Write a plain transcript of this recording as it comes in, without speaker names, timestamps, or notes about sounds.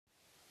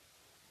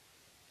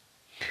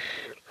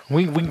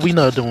We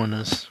not doing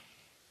this.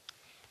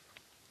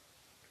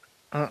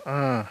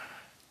 Uh-uh.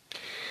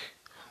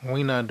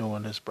 We not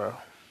doing this, bro.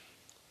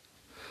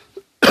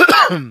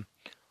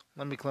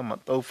 Let me clear my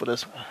throat for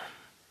this one.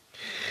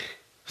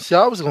 See,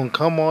 I was gonna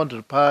come on to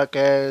the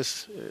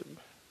podcast,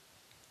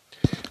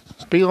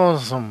 be on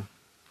some,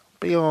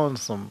 be on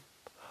some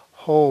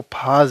whole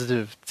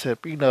positive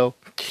tip.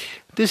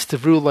 This is the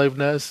real life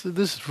Ness.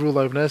 This is real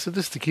life Ness.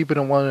 This is the Keep It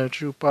in One and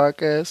True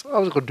podcast. I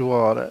was gonna do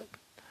all that.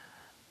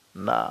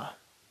 Nah,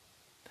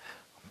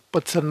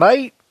 but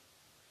tonight,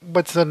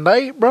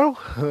 bro,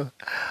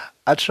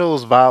 I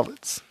chose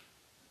violence.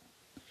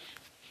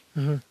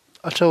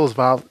 I chose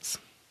violence.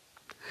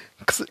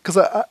 Cause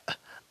I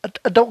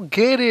don't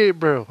get it,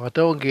 bro. I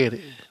don't get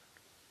it.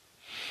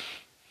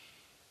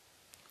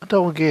 I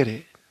don't get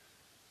it.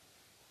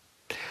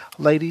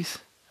 Ladies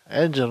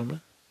and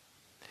gentlemen,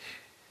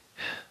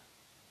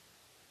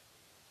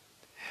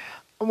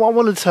 I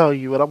want to tell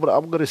you, and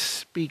I'm gonna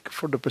speak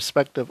from the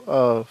perspective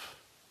of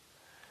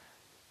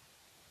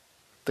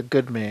the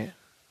good man.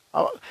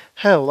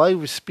 Hell, I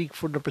even speak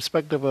from the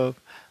perspective of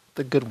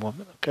the good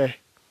woman, okay?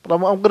 But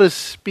I'm gonna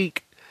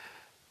speak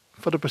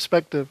from the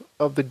perspective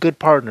of the good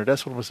partner.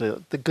 That's what I'm gonna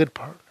say, the good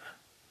partner.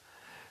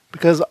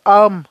 Because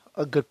I'm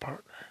a good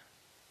partner,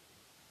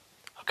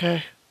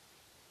 okay?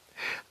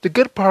 The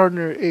good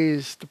partner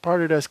is the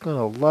partner that's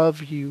gonna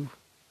love you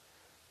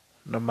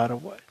no matter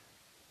what.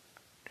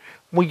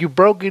 When you're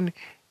broken,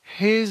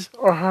 his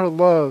or her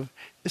love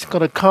is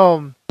gonna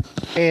come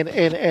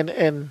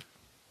and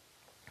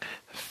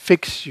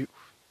fix you.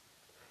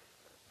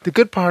 The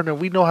good partner,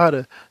 we know how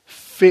to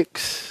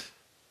fix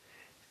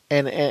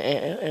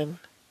and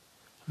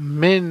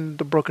mend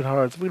the broken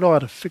hearts. We know how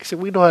to fix it.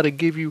 We know how to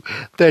give you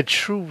that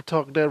true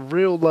talk, that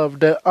real love,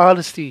 that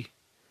honesty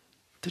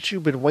that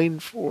you've been waiting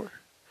for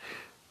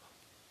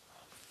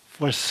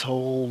so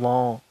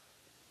long.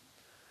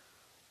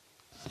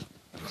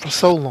 For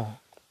so long.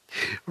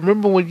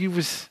 Remember when you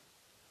was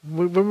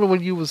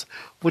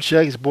with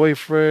your ex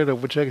boyfriend or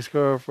with your ex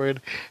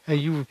girlfriend, and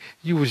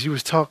you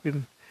was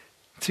talking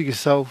to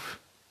yourself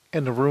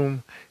in the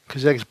room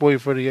because your ex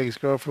boyfriend or your ex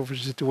girlfriend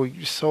was just doing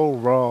you so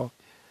wrong,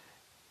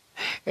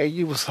 and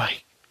you was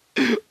like,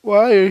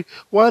 why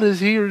does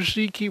he or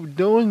she keep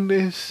doing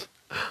this?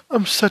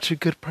 I'm such a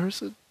good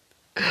person.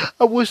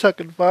 I wish I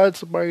could find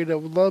somebody that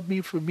would love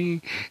me for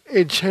me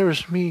and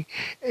cherish me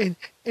and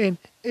and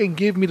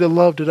give me the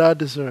love that I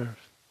deserve.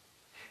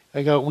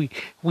 Like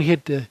we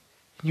hit the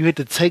you hit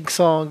the Tank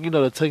song,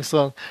 the Tank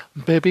song.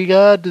 Baby,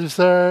 I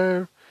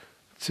deserve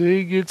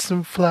to get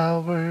some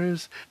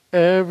flowers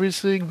every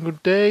single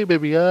day.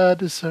 Baby, I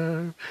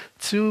deserve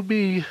to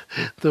be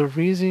the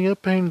reason your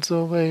pain's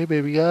away.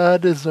 Baby, I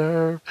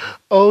deserve.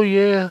 Oh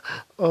yeah,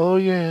 oh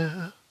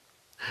yeah.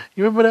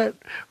 You remember that?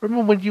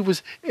 Remember when you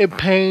was in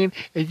pain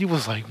and you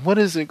was like, when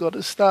is it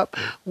gonna stop?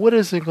 When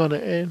is it gonna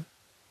end?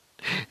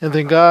 And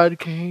then God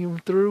came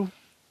through.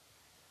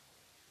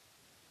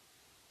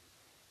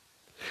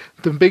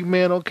 The big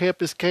man on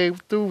campus came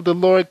through. The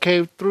Lord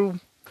came through.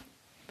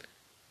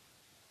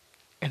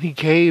 And he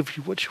gave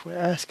you what you were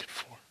asking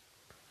for.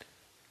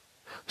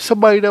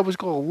 Somebody that was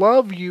going to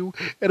love you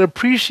and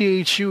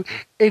appreciate you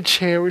and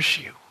cherish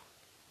you.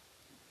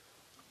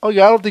 Oh,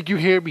 yeah, I don't think you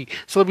hear me.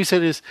 So let me say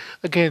this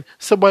again.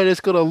 Somebody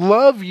that's going to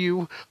love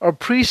you,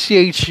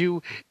 appreciate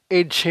you,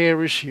 and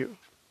cherish you.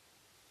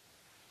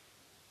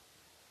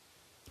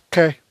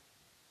 Okay?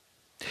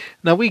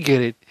 Now we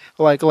get it.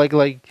 Like,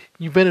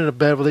 you've been in a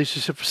bad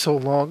relationship for so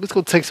long. It's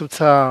going to take some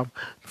time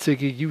to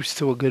get used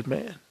to a good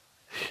man.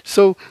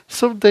 So,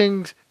 some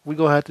things we're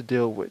going to have to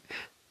deal with.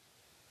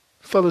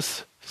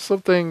 Fellas,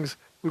 some things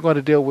we're going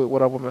to deal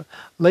with our woman.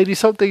 Ladies,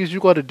 some things you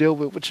got to deal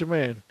with your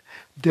man.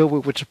 Deal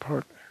with your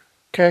partner.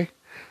 Okay?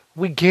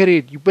 We get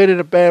it. You've been in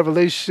a bad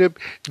relationship.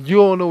 You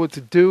don't know what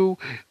to do.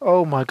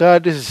 Oh my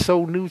God, this is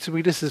so new to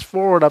me. This is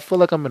foreign. I feel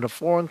like I'm in a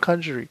foreign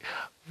country.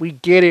 We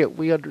get it.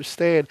 We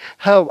understand.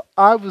 Hell,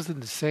 I was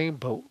in the same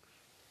boat.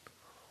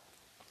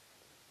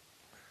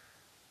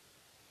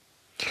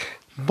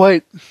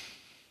 But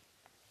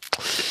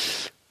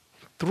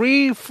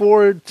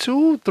 4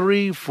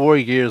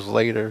 years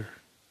later,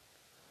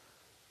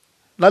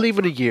 not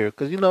even a year,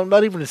 because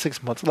not even in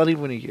 6 months, not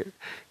even a year,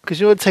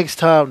 because it takes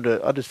time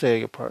to understand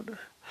your partner.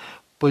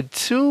 But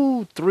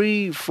 2,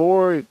 3,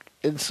 4,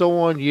 and so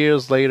on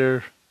years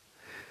later,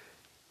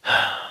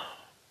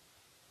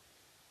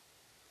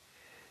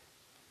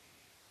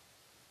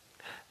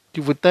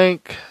 you would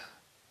think,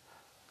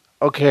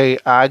 okay,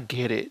 I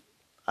get it.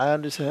 I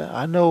understand.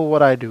 I know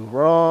what I do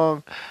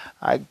wrong.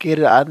 I get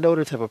it. I know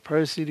the type of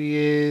person he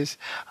is.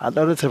 I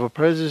know the type of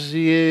person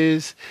she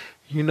is.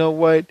 You know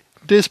what?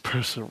 This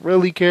person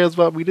really cares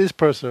about me. This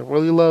person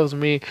really loves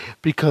me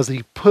because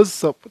he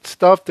puts up with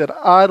stuff that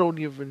I wouldn't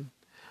even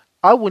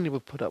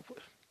put up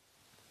with.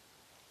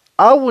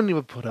 I wouldn't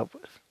even put up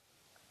with.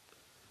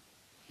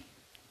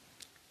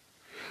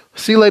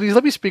 See, ladies,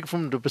 let me speak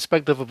from the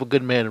perspective of a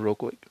good man real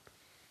quick.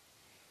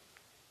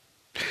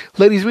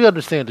 Ladies, we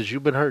understand this.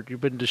 You've been hurt.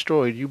 You've been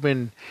destroyed. You've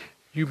been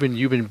You've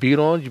been beat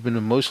on. You've been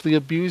emotionally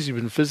abused. You've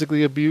been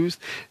physically abused.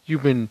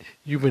 You've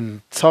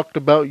been talked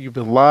about. You've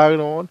been lied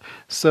on.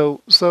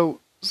 So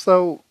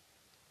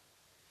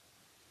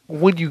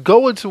when you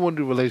go into a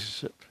new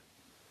relationship,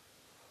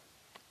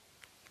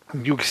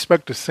 you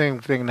expect the same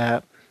thing to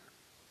happen.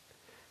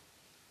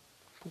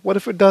 But what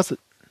if it doesn't?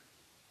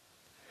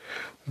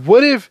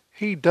 What if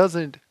he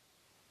doesn't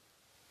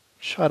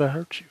try to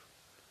hurt you?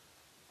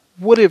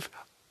 What if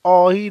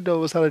all he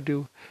knows how to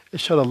do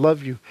is try to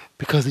love you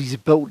because he's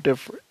built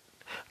different?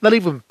 Not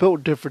even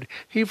built different.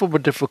 He from a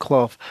different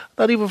cloth.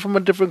 Not even from a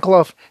different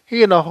cloth.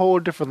 He in a whole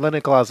different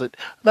linen closet.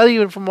 Not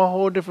even from a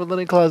whole different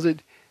linen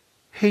closet.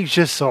 He's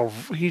just so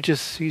he's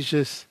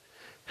just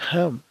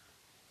him.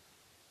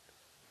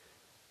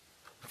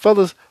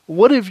 Fellas,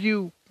 what if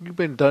you've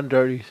been done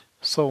dirty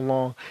so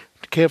long,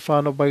 can't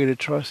find nobody to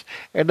trust,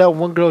 and that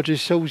one girl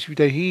just shows you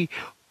that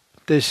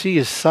she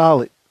is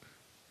solid,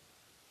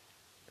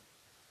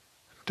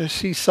 that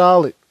she's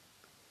solid.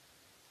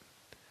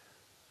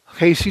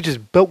 Okay, she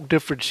just built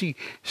different. You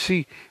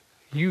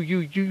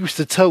used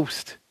to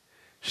toast.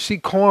 She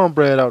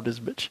cornbread out this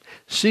bitch.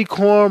 She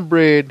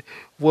cornbread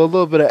with a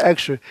little bit of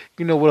extra,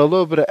 with a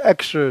little bit of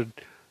extra,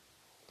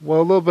 well,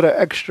 a little bit of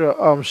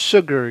extra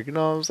sugar, you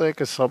know what I'm saying?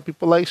 Because some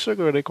people like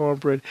sugar in their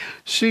cornbread.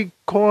 She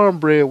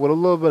cornbread with a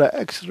little bit of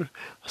extra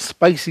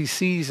spicy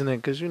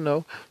seasoning, because,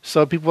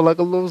 some people like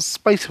a little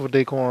spicy with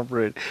their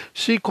cornbread.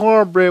 She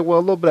cornbread with a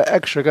little bit of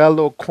extra. Got a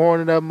little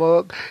corn in that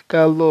mug.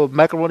 Got a little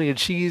macaroni and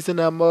cheese in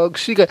that mug.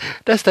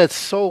 That's that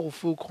soul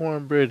food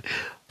cornbread.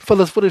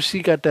 Fellas, what if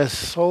she got that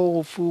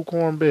soul food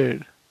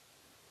cornbread?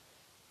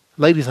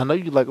 Ladies, I know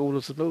you like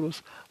oodles and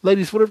noodles.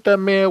 Ladies, what if that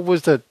man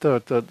was the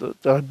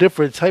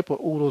different type of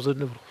oodles and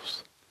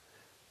noodles?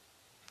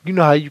 You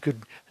know how you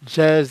could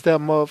jazz that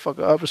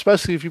motherfucker up,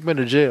 especially if you've been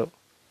to jail,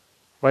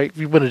 right? If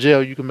you've been to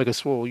jail, you can make a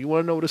swirl. You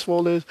want to know what a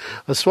swirl is?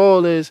 A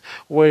swirl is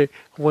where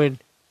when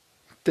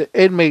the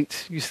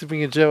inmates used to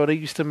be in jail, they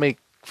used to make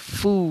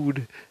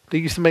food. They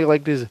used to make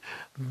like this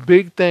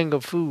big thing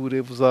of food.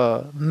 It was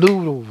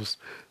noodles,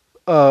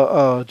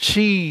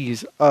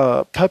 cheese,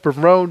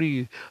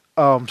 pepperoni,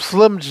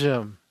 Slim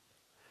Jim.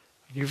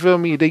 You feel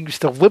me? They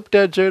used to whip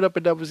that jerk up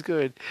and that was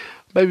good.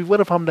 Baby,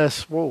 what if I'm that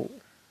swole?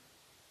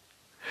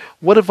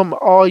 What if I'm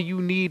all you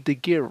need to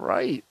get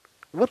right?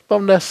 What if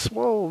I'm that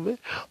swole, man?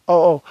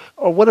 Or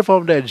what if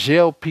I'm that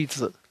jail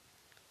pizza?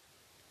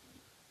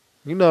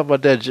 You know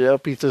about that jail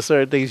pizza,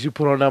 certain things you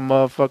put on that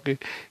motherfucker.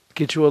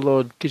 Get you a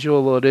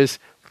little this,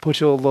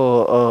 put you a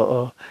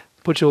little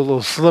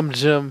Slim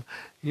Jim,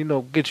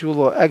 get you a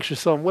little extra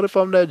something. What if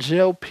I'm that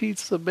jail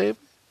pizza, baby?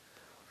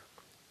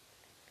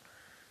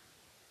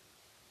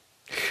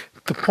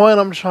 The point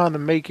I'm trying to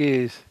make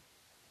is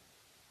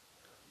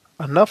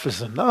enough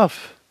is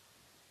enough.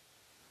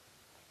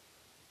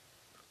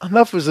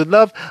 Enough is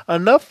enough.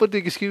 Enough with the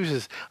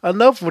excuses.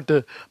 Enough with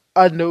the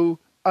I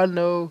know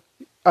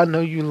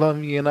you love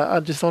me and I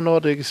just don't know how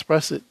to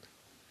express it.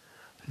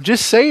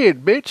 Just say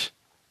it, bitch.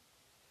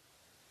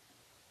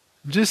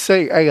 Just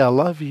say, hey, I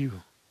love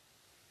you.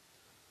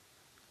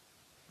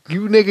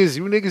 You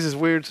niggas is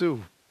weird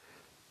too.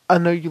 I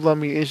know you love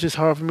me. It's just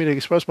hard for me to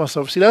express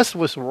myself. See, that's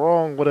what's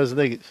wrong with us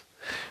niggas.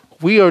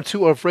 We are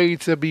too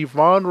afraid to be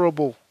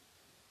vulnerable.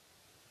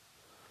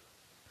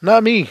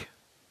 Not me.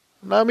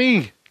 Not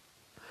me.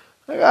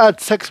 I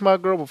text my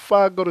girl before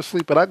I go to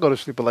sleep, and I go to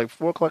sleep at like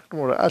 4 o'clock in the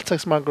morning. I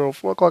text my girl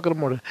 4 o'clock in the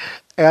morning,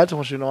 and I just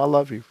want you to know I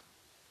love you.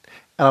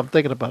 And I'm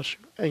thinking about you.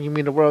 And you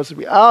mean the world to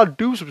me. I'll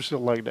do some shit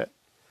like that.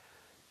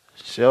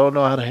 She don't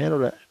know how to handle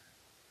that.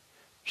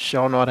 She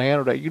don't know how to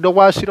handle that. You know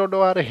why she don't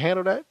know how to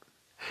handle that?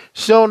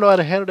 She don't know how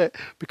to handle that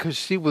because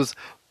she was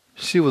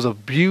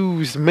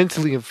abused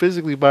mentally and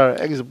physically by her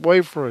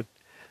ex-boyfriend.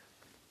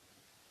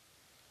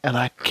 And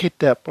I get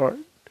that part.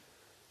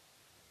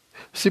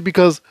 See,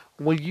 because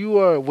when you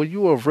are a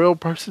real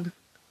person,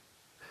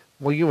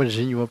 when you're a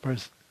genuine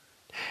person,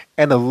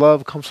 and the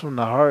love comes from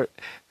the heart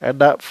and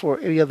not for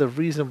any other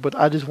reason, but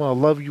I just want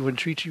to love you and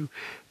treat you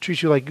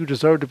like you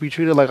deserve to be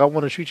treated, like I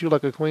want to treat you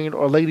like a queen,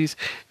 or ladies,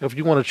 if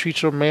you want to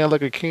treat your man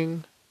like a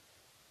king,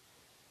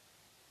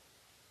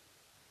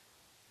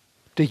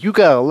 then you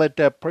gotta let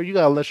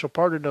your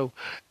partner know,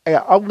 hey,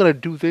 I'm gonna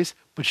do this,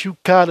 but you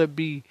gotta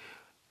be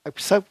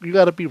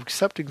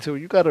accepting to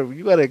it. You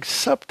gotta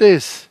accept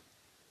this.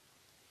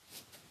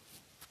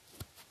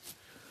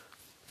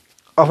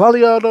 A lot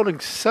of y'all don't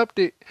accept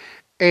it,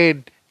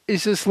 and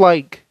it's just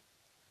like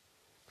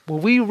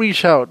when we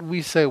reach out,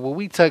 we say, when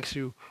we text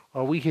you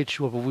or we hit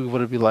you up, and we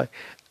want to be like,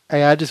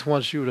 hey, I just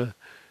want to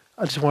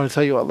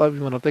tell you I love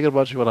you, and I'm thinking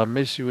about you, and I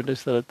miss you, and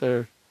this, that, and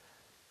third.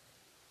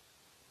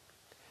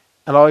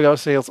 And all y'all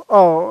say is,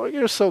 oh,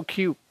 you're so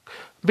cute.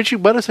 Bitch, you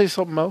better say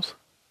something else.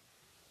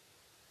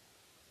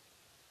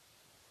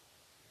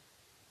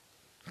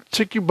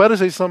 Chick, you better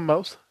say something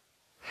else.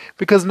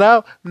 Because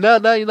now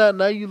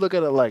you look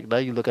at it like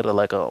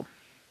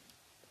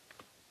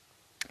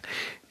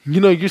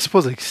you're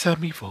supposed to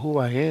accept me for who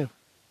I am.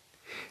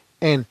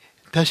 And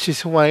that's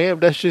just who I am.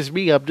 That's just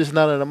me. I'm just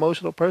not an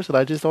emotional person.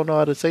 I just don't know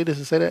how to say this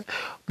and say that.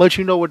 But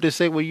you know what to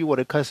say when you want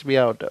to cuss me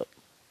out though.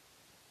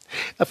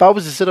 If I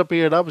was to sit up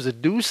here and I was to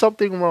do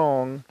something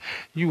wrong,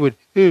 you would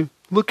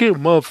look at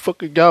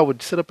motherfucker. Y'all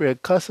would sit up here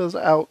and cuss us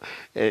out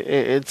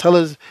and tell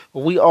us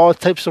we all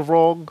types of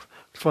wrong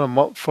for a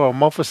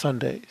month of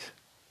Sundays.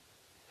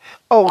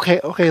 Oh,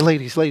 okay,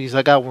 ladies,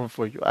 I got one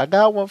for you. I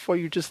got one for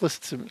you. Just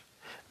listen to me,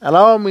 and I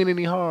don't mean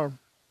any harm.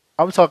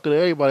 I'm talking to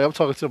everybody. I'm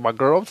talking to my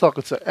girl. I'm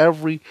talking to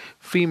every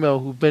female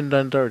who's been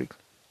done dirty.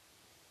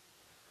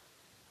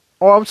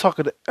 Or I'm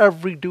talking to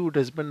every dude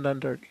that's been done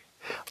dirty.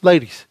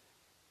 Ladies,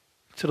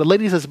 to the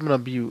ladies that's been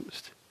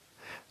abused,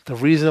 the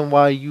reason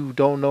why you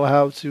don't know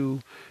how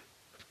to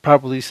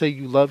properly say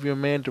you love your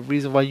man, the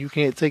reason why you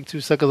can't take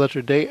 2 seconds out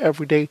your day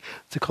every day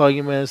to call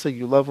your man and say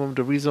you love him,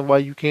 the reason why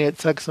you can't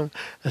text him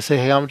and say,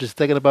 hey, I'm just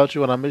thinking about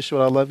you and I miss you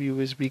and I love you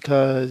is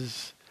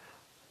because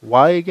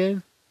why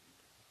again?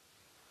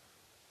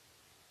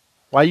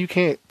 Why you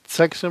can't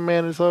text your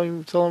man and tell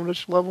him that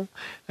you love him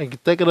and you're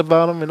thinking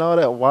about him and all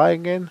that? Why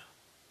again?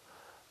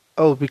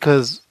 Oh,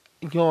 because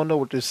you don't know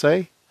what to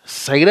say?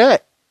 Say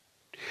that.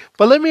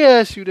 But let me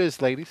ask you this,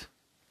 ladies,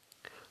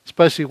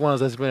 especially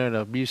ones that's been in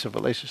abusive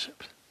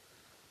relationships.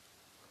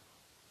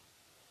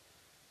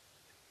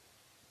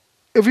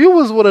 If you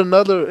was with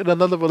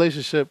another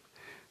relationship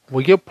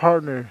where your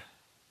partner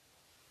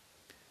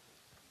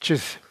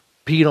just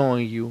beat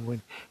on you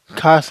and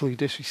constantly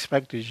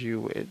disrespected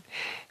you and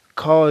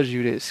called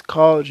you this,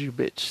 called you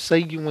bitch, say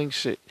you ain't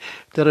shit,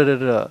 da da da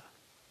da.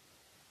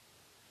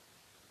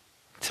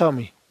 Tell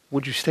me,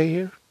 would you stay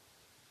here?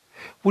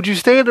 Would you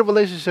stay in a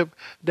relationship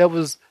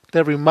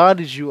that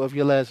reminded you of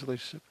your last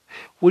relationship?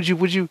 Would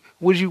you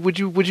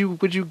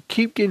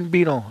keep getting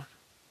beat on?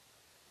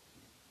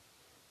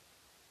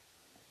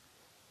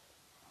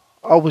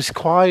 Oh, it's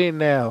quiet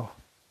now.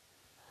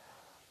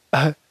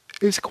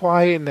 It's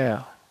quiet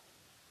now.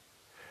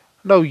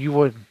 No, you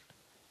wouldn't.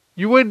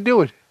 You wouldn't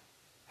do it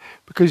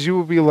because you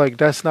would be like,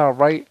 "That's not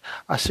right."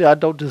 I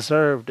don't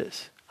deserve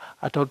this.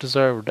 I don't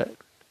deserve that.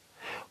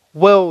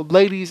 Well,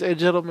 ladies and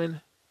gentlemen,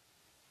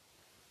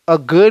 a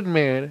good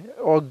man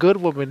or a good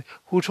woman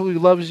who truly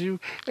loves you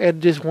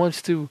and just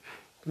wants to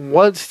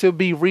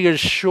be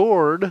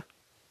reassured,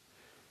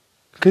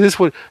 because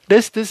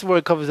this is what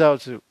it comes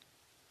out to.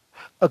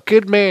 A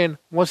good man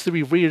wants to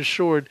be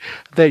reassured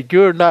that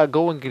you're not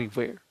going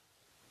anywhere.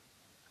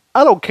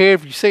 I don't care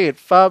if you say it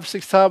 5,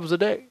 6 times a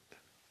day.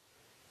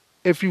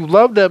 If you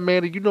love that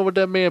man and you know what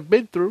that man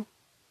been through,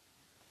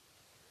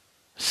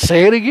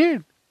 say it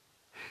again.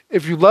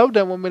 If you love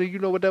that woman and you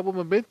know what that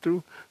woman been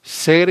through,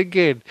 say it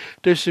again.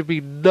 There should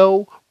be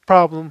no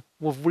problem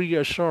with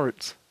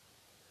reassurance.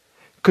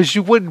 Because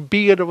you wouldn't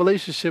be in a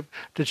relationship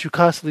that you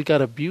constantly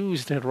got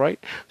abused in,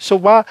 right? So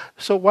why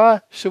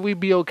should we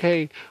be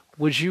okay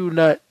with you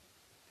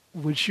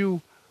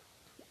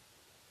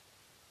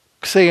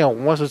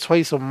saying once or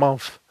twice a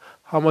month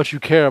how much you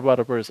care about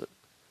a person?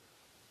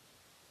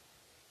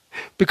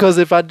 Because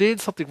if I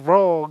did something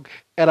wrong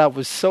and I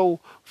was so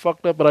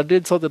fucked up, and I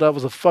did something that I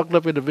was a fucked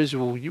up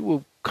individual, you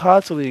will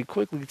constantly and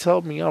quickly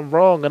tell me I'm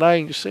wrong and I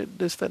ain't shit,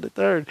 this, that, and the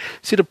third.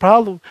 See the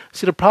problem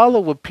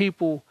with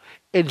people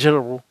in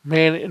general,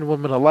 men and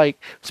women alike,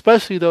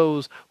 especially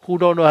those who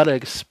don't know how to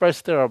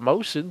express their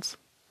emotions,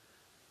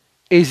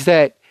 is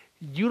that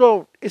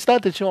it's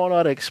not that you don't know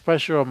how to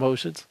express your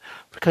emotions,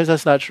 because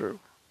that's not true.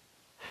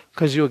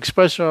 Because you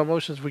express your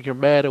emotions when you're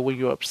mad or when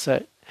you're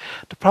upset.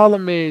 The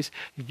problem is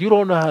you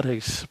don't know how to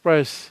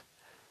express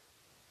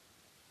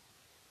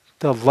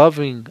the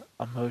loving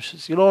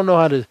emotions. You don't know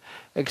how to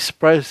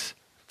express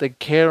the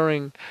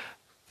caring,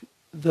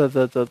 the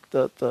the the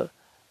the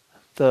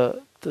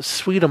the the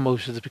sweet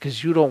emotions,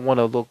 because you don't want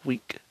to look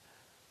weak.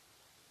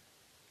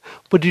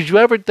 But did you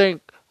ever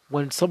think,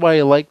 when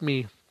somebody like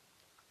me,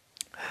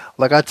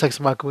 like I text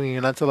my queen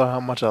and I tell her how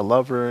much I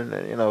love her and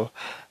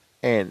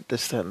and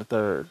this, that, and the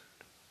third.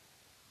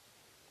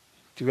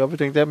 Do you ever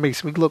think that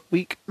makes me look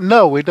weak?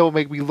 No, it don't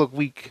make me look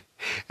weak.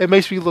 It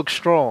makes me look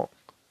strong.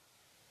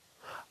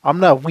 I'm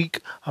not weak,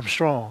 I'm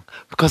strong.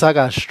 Because I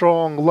got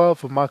strong love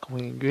for my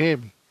queen. You hear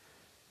me?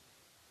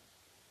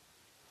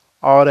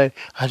 All that,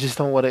 I just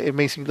don't want to, it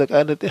makes me look,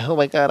 oh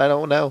my God, I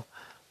don't know.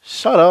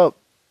 Shut up.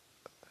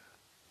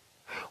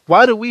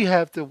 Why do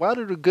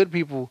the good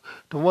people,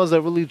 the ones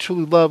that really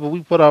truly love, and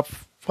we put our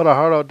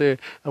heart out there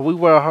and we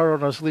wear our heart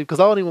on our sleeve? Because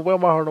I don't even wear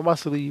my heart on my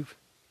sleeve.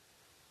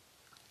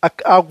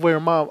 I wear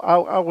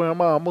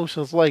my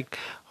emotions like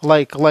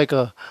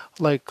a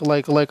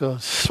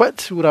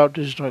sweatsuit out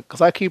this joint,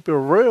 because I keep it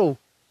real.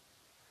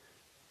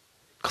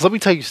 Because let me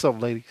tell you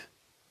something, ladies.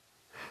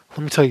 Let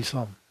me tell you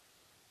something.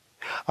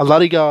 A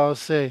lot of y'all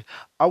say,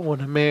 I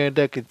want a man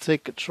that can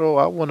take control.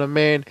 I want a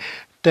man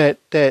that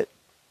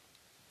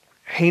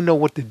he know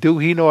what to do.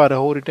 He know how to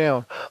hold it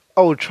down.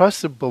 Oh,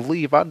 trust and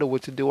believe. I know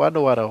what to do. I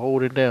know how to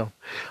hold it down.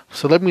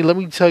 So let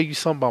me tell you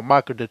something about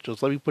my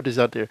credentials. Let me put this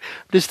out there.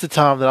 This is the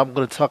time that I'm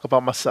going to talk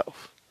about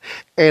myself.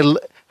 And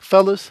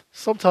fellas,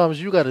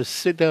 sometimes you got to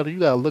sit down and you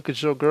got to look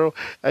at your girl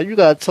and you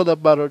got to tell her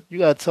about her. You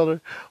got to tell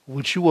her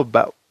what you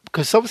about.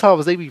 Because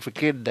sometimes they be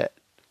forgetting that.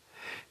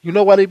 You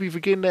know why they be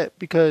forgetting that?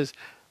 Because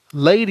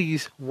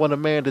ladies want a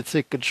man to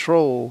take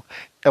control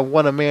and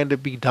want a man to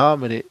be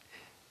dominant,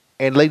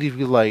 and ladies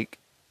be like,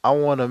 I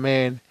want a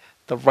man,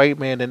 the right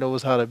man that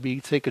knows how to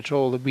be take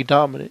control and be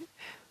dominant.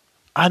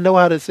 I know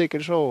how to take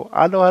control.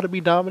 I know how to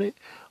be dominant,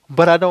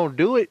 but I don't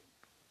do it.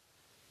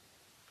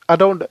 I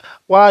don't.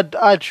 Well,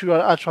 I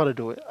try to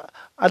do it.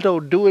 I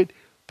don't do it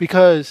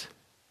because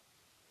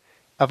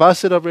if I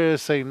sit up here and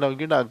say no,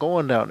 you're not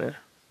going down there.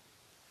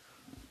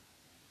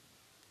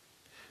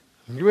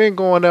 You ain't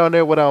going down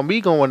there without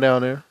me going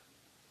down there.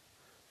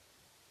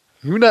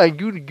 You're not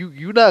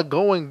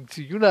going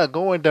to you're not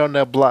going down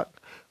that block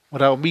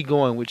without me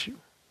going with you.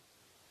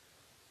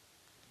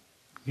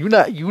 You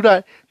not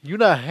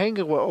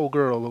hanging with old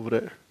girl over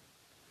there.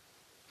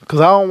 Cause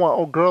I don't want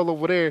old girl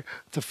over there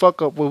to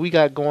fuck up what we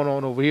got going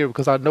on over here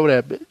because I know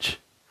that bitch.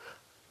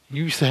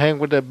 You used to hang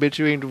with that bitch,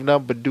 you ain't do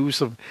nothing but do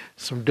some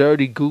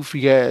dirty,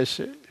 goofy ass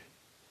shit.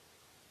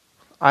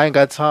 I ain't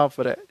got time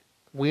for that.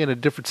 We in a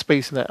different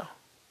space now.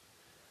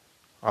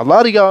 A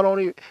lot of y'all don't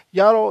even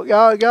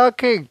y'all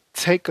can't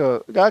take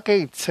a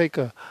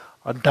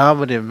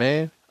dominant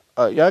man.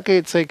 Y'all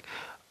can't take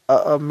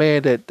a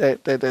man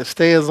that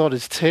stands on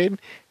his 10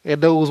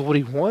 and knows what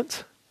he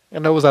wants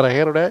and knows how to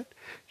handle that.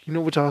 You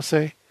know what y'all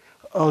say?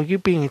 Oh, you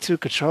being too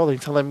controlling,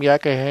 telling me I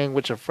can hang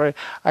with your friend.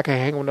 I can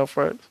hang with no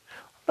friends.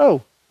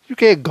 No, you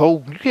can't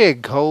go. You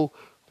can't go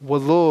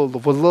with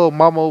little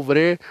mama over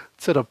there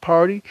to the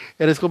party,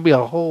 and it's gonna be a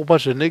whole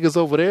bunch of niggas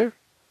over there.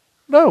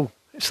 No,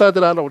 it's not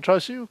that I don't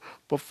trust you,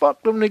 but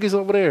fuck them niggas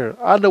over there.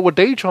 I know what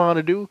they trying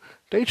to do.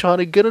 They trying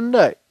to get a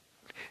nut,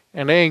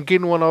 and they ain't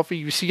getting one off of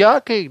you. See,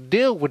 I can't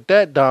deal with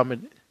that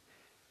dominant.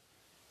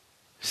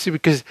 See,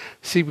 because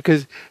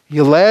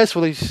your last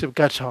relationship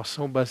got y'all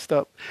so messed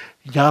up.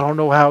 Y'all don't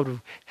know how to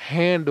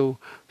handle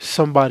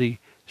somebody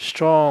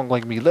strong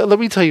like me. Let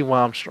me tell you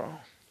why I'm strong.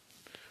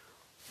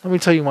 Let me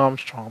tell you why I'm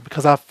strong.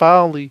 Because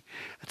it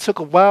took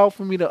a while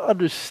for me to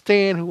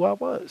understand who I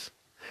was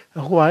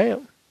and who I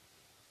am.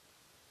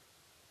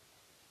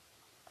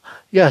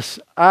 Yes,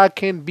 I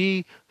can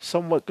be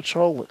somewhat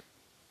controlling.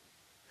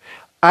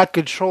 I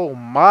control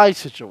my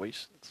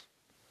situations.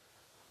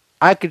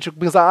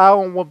 Because I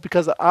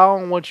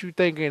don't want you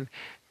thinking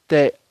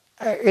that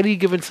at any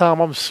given time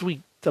I'm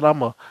sweet, that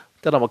I'm a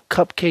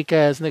cupcake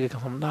ass nigga,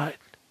 because I'm not.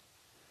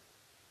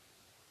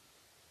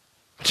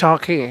 But y'all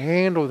can't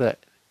handle that.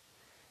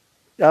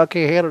 Y'all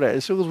can't handle that.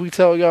 As soon as we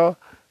tell y'all,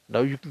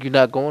 no, you're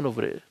not going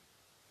over there.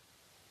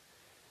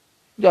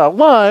 Y'all,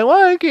 why?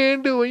 Why I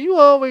can't do it? You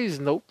always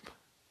nope.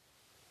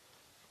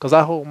 Cause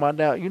I hold my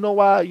down. You know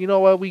why? You know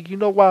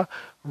why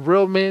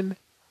real men,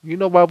 you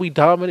know why we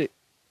dominant?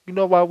 You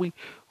know why we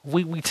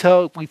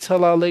tell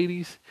our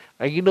ladies,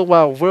 and you know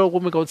why a real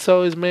woman gonna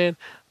tell his man,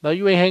 no,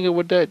 you ain't hanging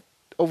with that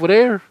over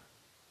there.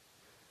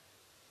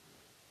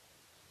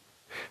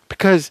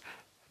 Because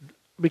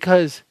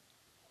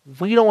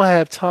we don't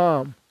have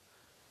time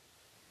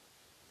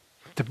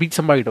to beat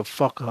somebody the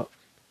fuck up.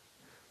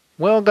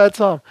 We don't got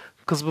time.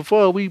 Because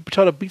before we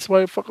try to beat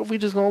somebody the fuck up, we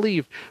just gonna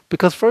leave.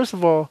 Because first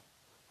of all,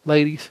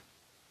 ladies,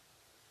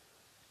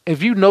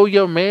 if you know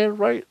your man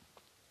right,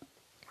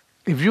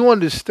 if you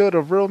understood a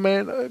real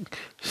man,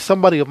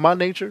 somebody of my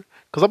nature,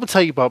 because I'm going to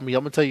tell you about me.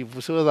 I'm going to tell you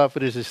as soon as I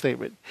finish this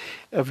statement.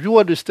 If you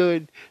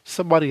understood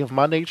somebody of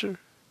my nature,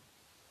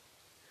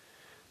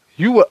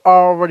 you would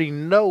already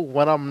know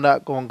what I'm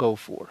not going to go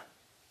for.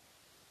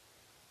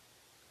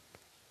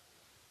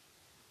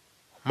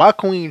 My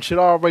queen should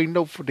already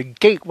know for the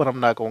gate what I'm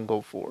not going to go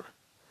for.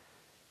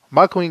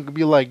 My queen could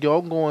be like, yo,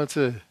 I'm going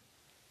to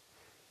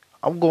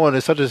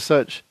such and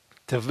such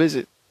to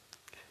visit.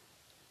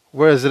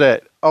 Where is it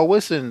at? Oh,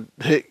 listen,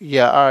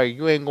 yeah, all right,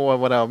 you ain't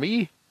going without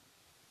me.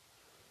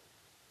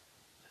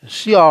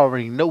 She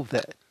already know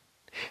that,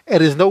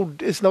 and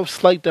it's no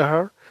slight to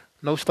her,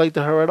 no slight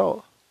to her at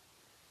all.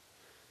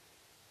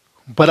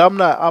 But I'm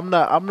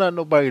not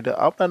nobody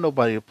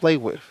to play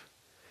with.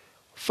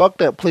 Fuck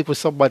that, play with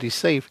somebody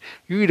safe.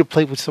 You need to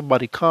play with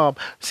somebody calm.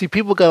 See,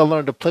 people gotta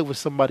learn to play with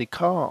somebody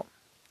calm.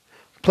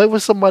 Play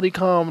with somebody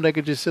calm, and they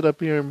can just sit up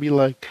here and be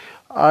like,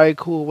 all right,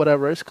 cool,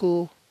 whatever, it's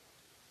cool.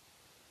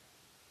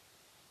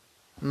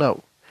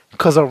 No.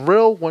 Because a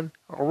real one,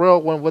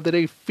 whether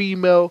they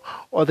female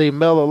or they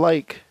male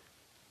alike,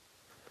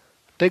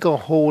 they gonna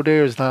hold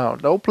theirs down.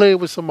 Don't play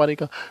with somebody.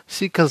 Cause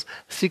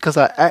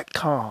I act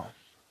calm.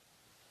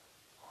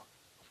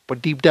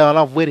 But deep down,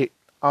 I'm with it.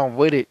 I'm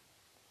with it.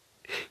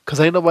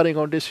 Cause ain't nobody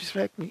gonna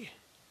disrespect me.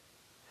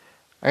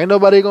 Ain't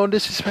nobody gonna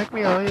disrespect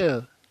me out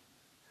here.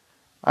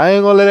 I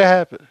ain't gonna let it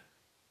happen.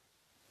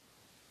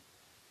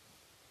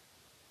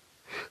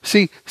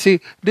 See,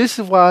 this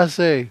is why I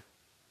say,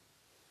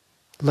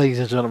 ladies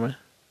and gentlemen,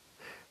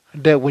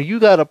 that when you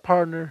got a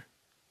partner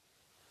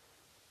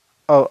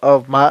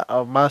of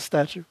my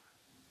statue,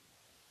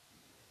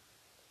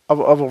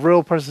 of a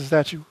real person's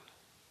statue,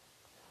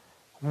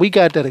 we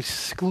got that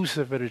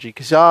exclusive energy.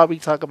 Cause y'all be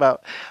talking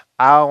about,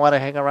 I don't want to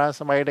hang around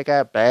somebody that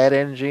got bad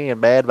energy and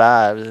bad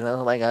vibes. You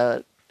know, like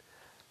I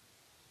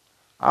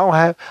don't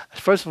have.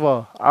 First of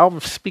all, I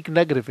don't speak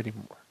negative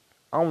anymore.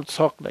 I don't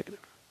talk negative.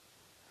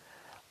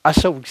 I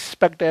show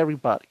respect to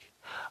everybody.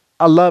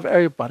 I love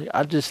everybody.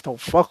 I just don't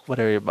fuck with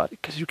everybody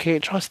because you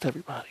can't trust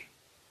everybody.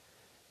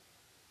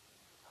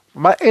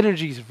 My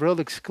energy is real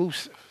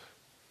exclusive.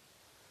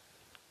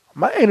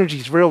 My energy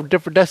is real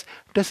different.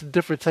 That's a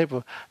different type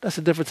of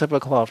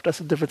cloth.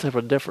 That's a different type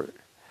of different.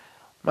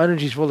 My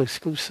energy is real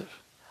exclusive.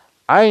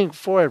 I ain't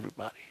for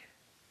everybody.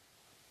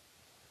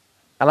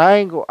 And I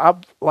ain't go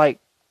I'm like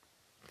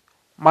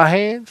my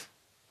hands,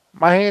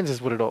 my hands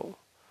is with it all.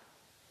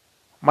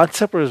 My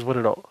temper is with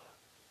it all.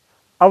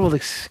 I'm real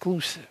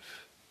exclusive.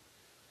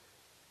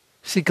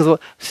 See, cause a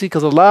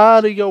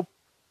lot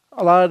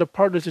of the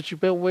partners that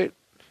you've been with,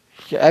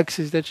 your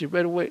exes that you've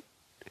been with,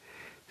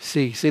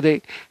 see,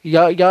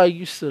 y'all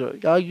used to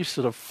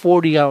the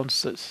 40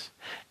 ounces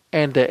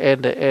and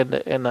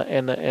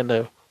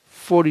the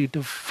 40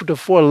 the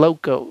four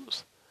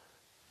locos.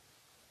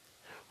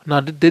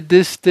 Now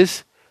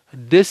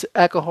this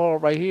alcohol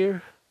right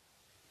here,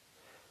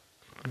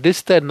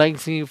 this that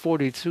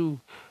 1942,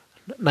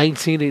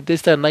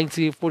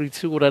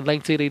 1942 or that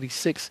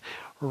 1986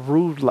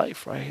 rude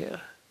life right here.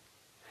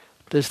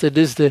 This the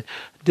this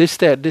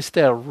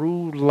that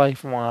rude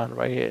life wine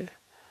right here.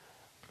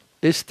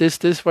 This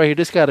right here.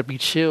 This got to be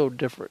chilled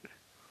different.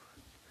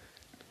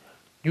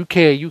 You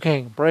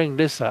can't bring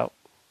this out.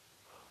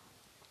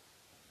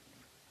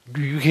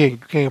 You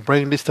can't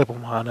bring this type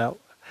of wine out.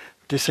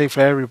 This ain't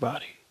for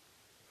everybody.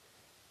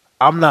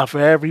 I'm not for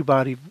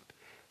everybody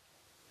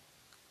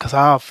because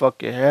I'll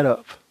fuck your head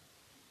up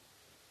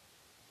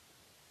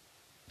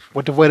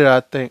with the way that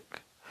I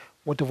think,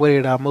 with the way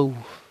that I move.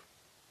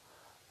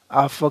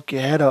 I'll fuck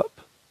your head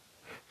up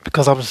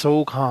because I'm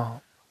so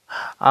calm.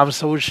 I'm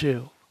so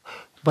chill.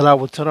 But I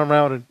would turn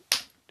around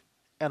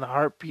and a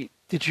heartbeat.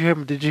 Did you hear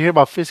me? Did you hear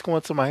my fist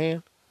going to my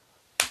hand?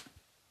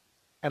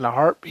 And a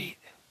heartbeat.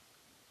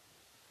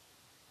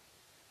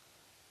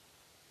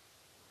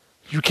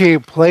 You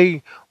can't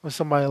play with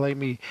somebody like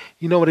me.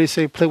 You know what they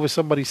say? Play with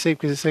somebody safe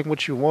because this ain't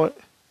what you want.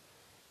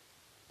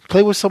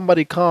 Play with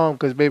somebody calm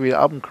because, baby,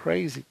 I'm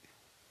crazy.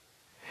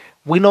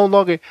 We no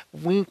longer,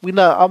 we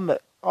not, I'm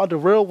not, all the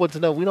real ones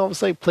know. We don't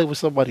say play with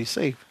somebody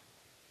safe.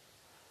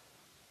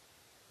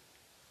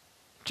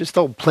 Just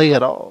don't play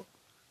at all.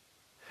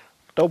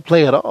 Don't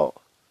play at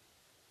all.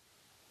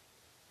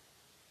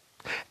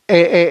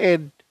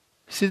 And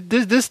see,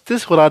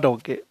 this what I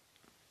don't get.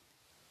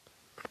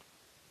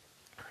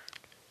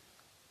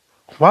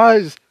 Why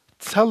is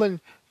telling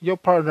your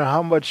partner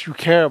how much you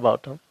care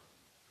about them?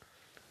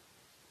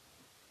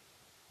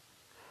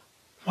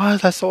 Why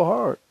is that so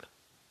hard?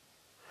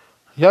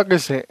 Y'all can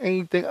say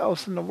anything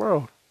else in the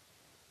world.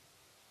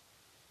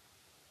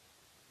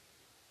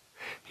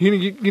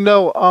 You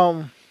know,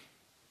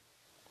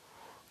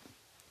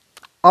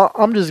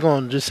 I'm just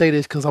going to just say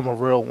this because I'm a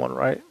real one,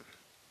 right?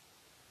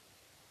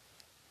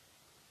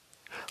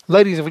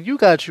 Ladies, when you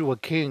got you a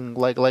king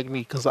like me,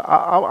 because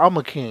I'm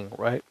a king,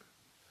 right?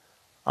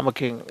 I'm a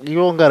king. You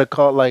don't gotta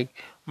call like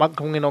my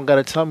queen don't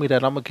gotta tell me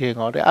that I'm a king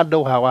all day. I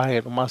know how I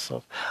handle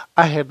myself.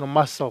 I handle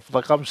myself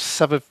like I'm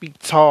 7 feet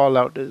tall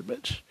out this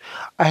bitch.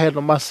 I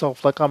handle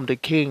myself like I'm the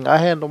king. I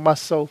handle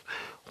myself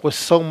with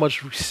so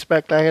much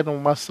respect. I handle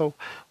myself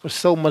with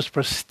so much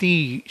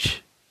prestige.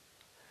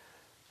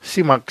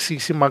 See my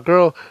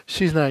girl.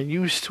 She's not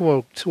used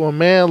to a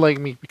man like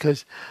me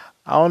because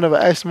I don't ever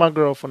ask my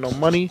girl for no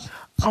money.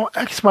 I don't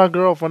ask my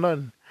girl for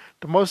nothing.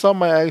 The most I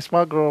might ask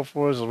my girl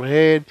for is some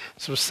head,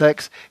 some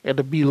sex, and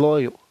to be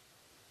loyal.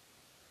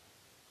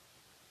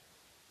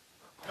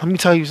 Let me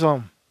tell you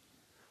something.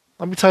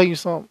 Let me tell you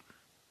something.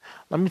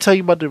 Let me tell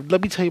you about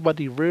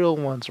the real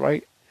ones,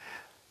 right?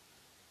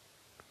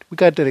 We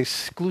got that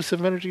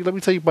exclusive energy. Let me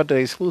tell you about that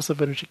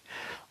exclusive energy.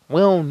 We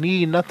don't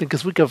need nothing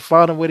because we can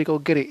find a way to go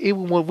get it.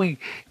 Even when we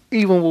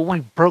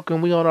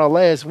broken, we on our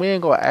last. We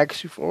ain't gonna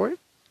ask you for it.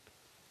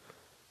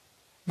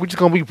 We just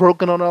gonna be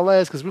broken on our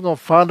last because we're gonna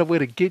find a way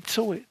to get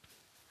to it.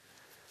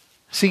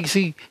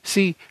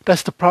 See.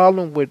 That's the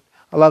problem with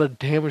a lot of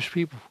damaged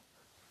people.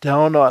 They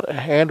don't know how to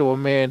handle a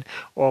man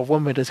or a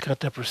woman that's got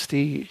that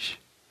prestige.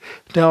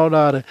 They don't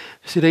know how to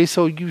see. They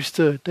so used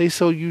to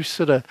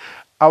the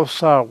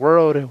outside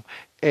world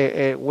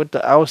and with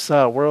the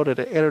outside world and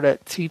the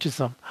internet teaches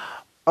them.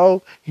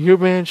 Oh, your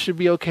man should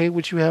be okay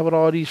with you having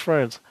all these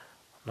friends.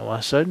 No, I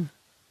shouldn't.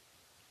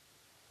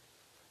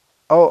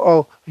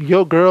 Oh,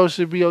 your girl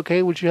should be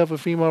okay with you having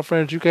female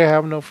friends. You can't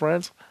have no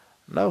friends.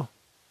 No,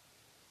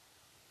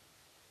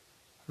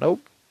 nope.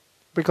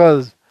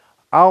 Because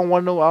I don't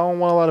want a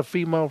lot of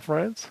female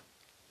friends.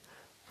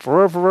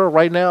 For real,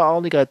 right now I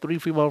only got three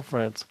female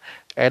friends,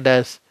 and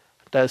that's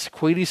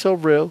Queenie So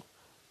Real.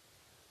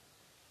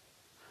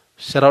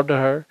 Shout out to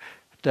her.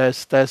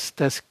 That's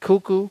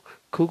Cuckoo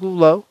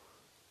Low.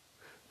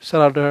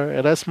 Shout out to her,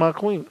 and that's my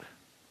queen,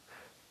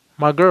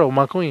 my girl,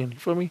 my queen. You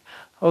feel me?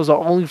 Those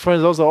are the only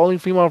friends. Those are the only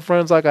female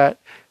friends I got.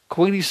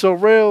 Queenie So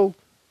Real.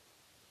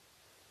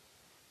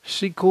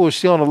 She cool.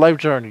 She on a life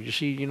journey.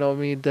 You know what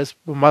I mean? That's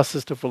been my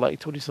sister for like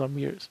 20 some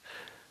years.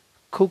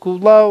 Cuckoo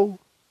Low.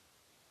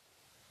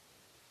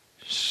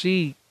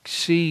 She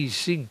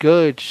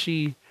good.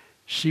 She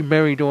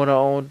married doing her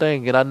own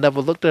thing, and I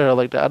never looked at her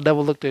like that. I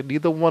never looked at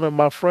neither one of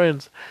my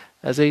friends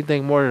as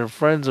anything more than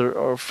friends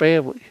or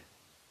family.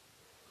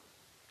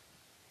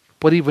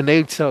 But even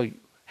they tell you,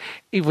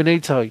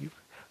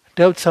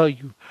 they'll tell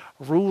you,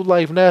 rule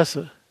life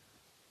NASA,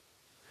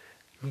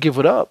 give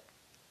it up,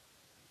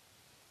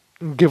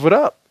 give it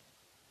up.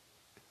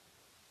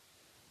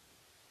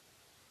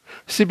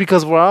 See,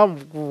 because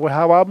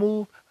how I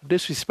move,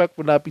 disrespect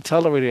will not be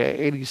tolerated at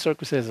any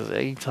circumstances, at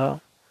any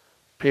time.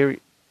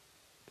 Period.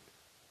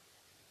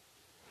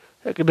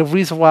 Like, the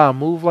reason why I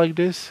move like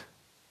this,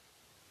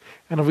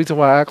 and the reason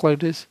why I act like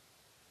this,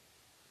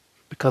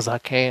 because I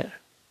can.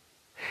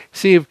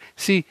 See.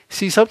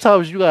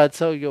 Sometimes you gotta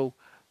tell your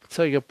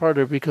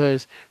partner,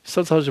 because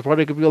sometimes your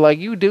partner could be like,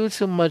 "You do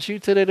too much. You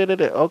da da da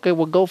da." Okay,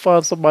 well, go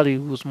find somebody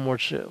who's more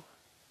chill.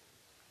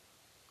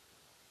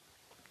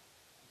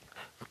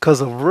 Cause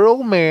a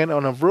real man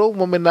and a real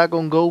woman not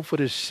gonna go for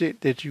the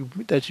shit that you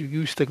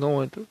used to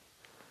going through.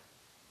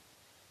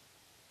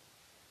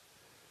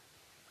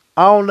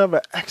 I don't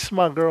never ask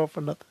my girl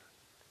for nothing.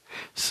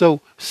 So,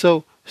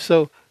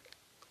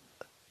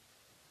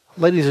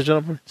 ladies and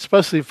gentlemen,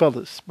 especially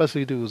fellas,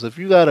 especially dudes, if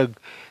you got a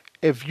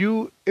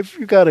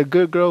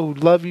good girl who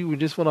love you and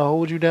just want to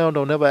hold you down,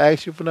 don't never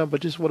ask you for nothing,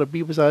 but just want to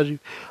be beside you,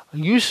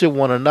 you should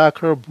want to knock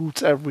her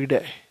boots every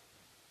day.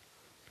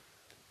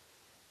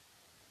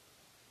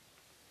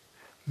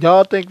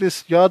 Y'all think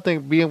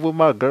being with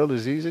my girl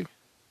is easy?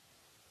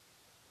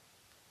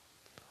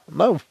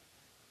 No,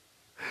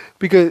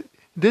 because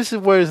this is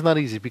where it's not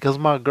easy. Because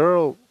my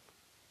girl,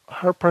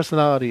 her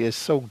personality is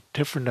so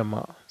different than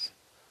mine.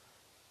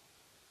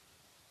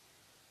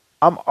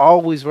 I'm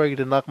always ready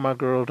to knock my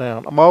girl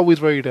down. I'm always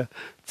ready to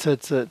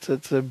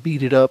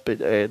beat it up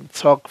and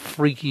talk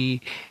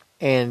freaky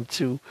and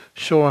to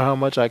show her how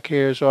much I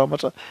care, show how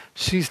much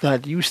she's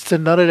not used to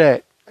none of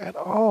that at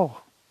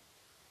all.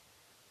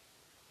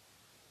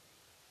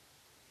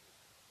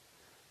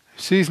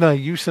 She's not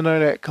used to none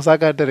of that because I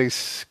got that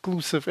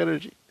exclusive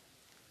energy.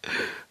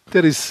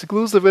 That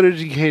exclusive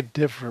energy hit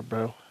different,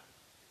 bro.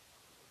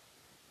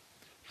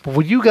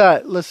 But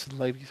listen,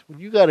 ladies, when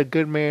you got a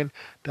good man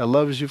that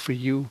loves you for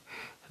you,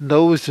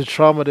 knows the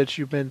trauma that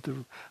you've been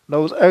through,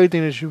 knows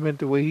everything that you've been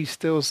through, where he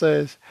still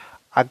says,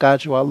 "I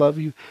got you, I love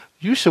you,"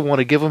 you should want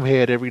to give him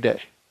head every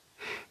day.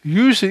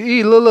 You should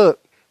eat. Look.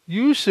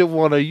 You should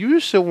wanna. You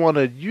should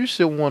wanna. You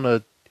should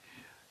wanna.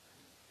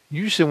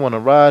 You should wanna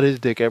ride his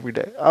dick every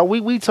day.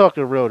 We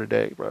talking real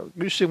today, bro.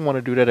 You should want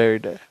to do that every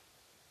day.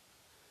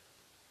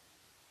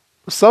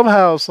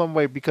 Somehow, some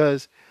way,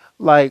 because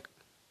like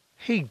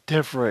he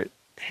different.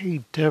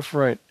 He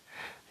different.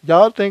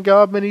 Y'all think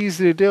y'all been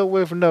easy to deal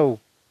with?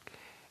 No.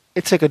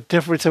 It take a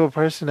different type of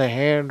person to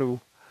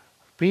handle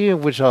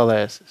being with y'all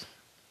asses.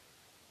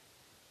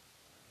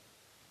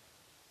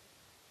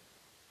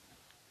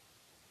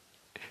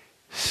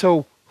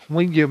 So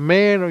when your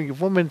man or your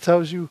woman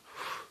tells you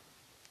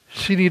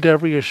she need that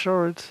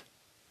reassurance,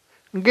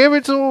 give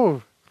it to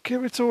her.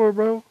 Give it to her,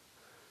 bro.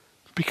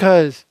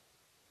 Because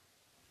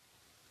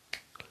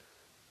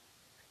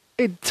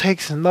it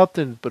takes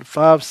nothing but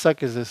 5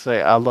 seconds to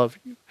say I love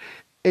you.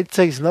 It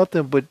takes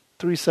nothing but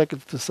 3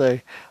 seconds to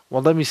say,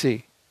 well, let me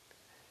see.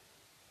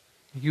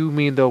 You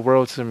mean the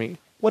world to me.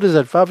 What is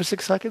that, 5 or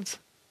 6 seconds?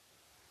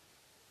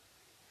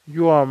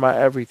 You are my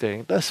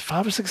everything. That's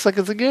 5 or 6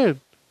 seconds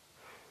again.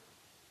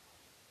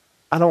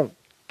 I don't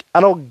I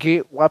don't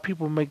get why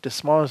people make the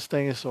smallest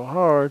things so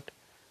hard,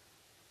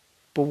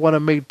 but want to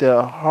make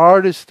the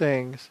hardest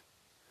things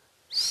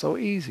so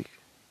easy.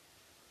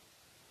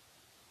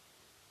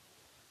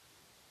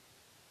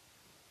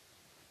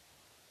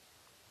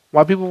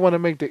 Why people want to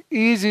make the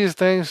easiest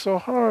things so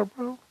hard,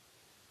 bro?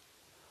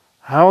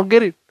 I don't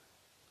get it.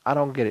 I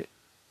don't get it.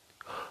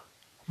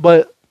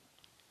 But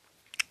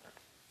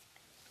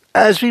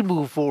as we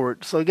move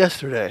forward, so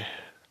yesterday,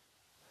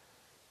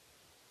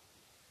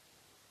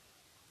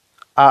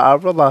 I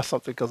realized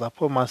something because I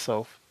put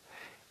myself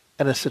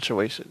in a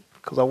situation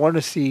because I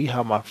wanted to see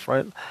how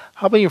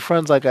many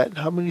friends I got,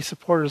 how many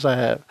supporters I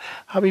have,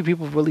 how many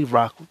people really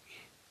rock with me.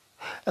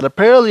 And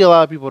apparently, a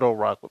lot of people don't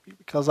rock with me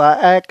because I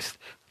asked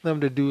them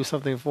to do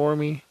something for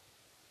me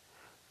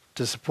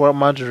to support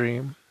my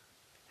dream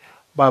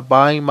by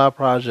buying my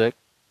project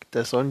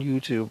that's on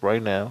YouTube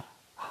right now.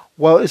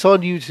 Well, it's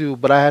on YouTube,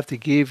 but I have to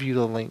give you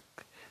the link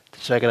to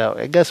check it out.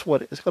 And guess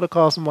what? It's going to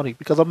cost money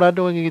because I'm not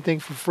doing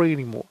anything for free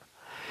anymore.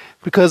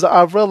 Because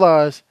I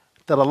realized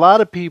that a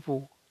lot of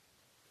people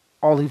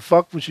only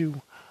fuck with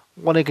you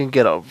when they can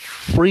get a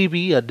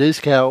freebie, a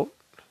discount.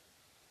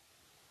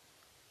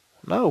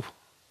 No.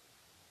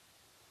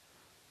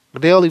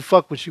 But they only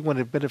fuck with you when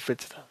it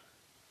benefits them.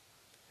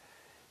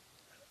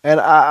 And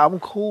I'm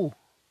cool.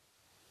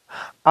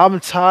 I'm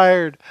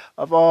tired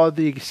of all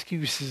the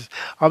excuses.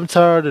 I'm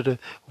tired of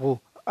well,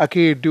 I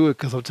can't do it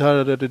because I'm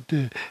tired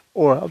of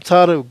or I'm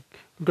tired of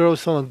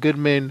girls telling good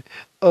men,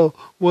 oh,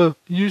 well,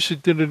 you should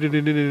I don't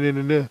and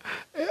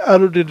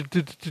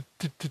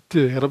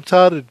I'm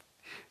tired of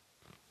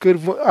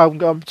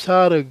I'm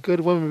tired of good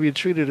women being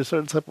treated a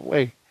certain type of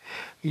way.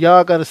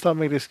 Y'all gotta stop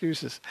making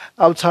excuses.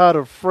 I'm tired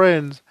of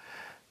friends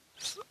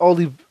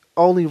only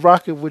only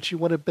rocking what you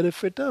want to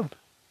benefit them.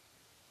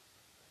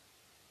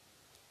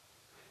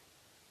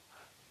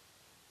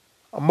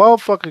 A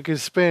motherfucker can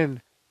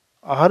spend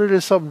 $100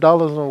 and something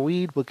dollars on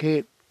weed, but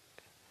can't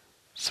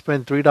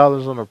spend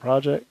 $3 on a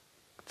project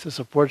to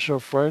support your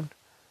friend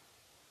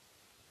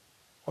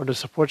or to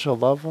support your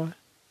loved one.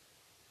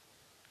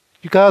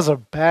 You guys are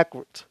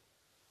backwards,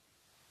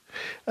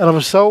 and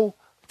I'm so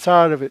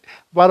tired of it.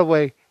 By the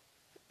way,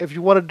 if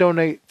you want to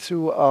donate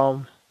to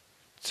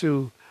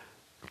to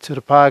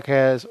the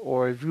podcast,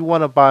 or if you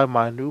want to buy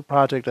my new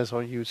project that's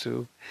on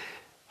YouTube,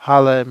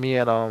 holla at me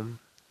at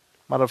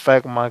matter of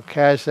fact, my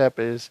cash app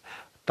is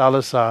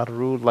 $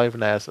 Rude Life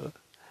NASA.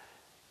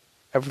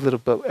 Every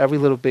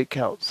little bit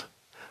counts.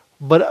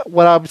 But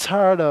what I'm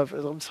tired of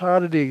is I'm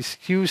tired of the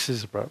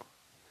excuses, bro.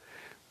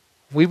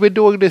 We've been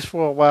doing this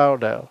for a while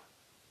now.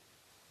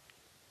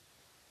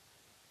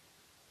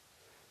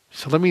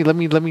 So let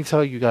me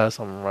tell you guys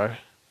something, right?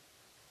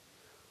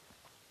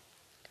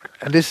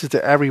 And this is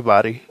to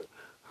everybody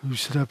who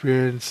sit up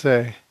here and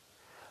say,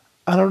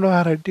 I don't know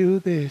how to do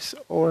this,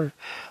 or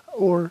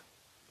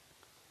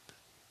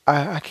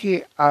I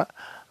can't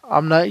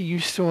I'm not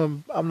used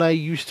to I'm not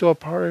used to a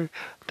partner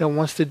that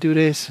wants to do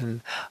this,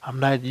 and I'm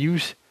not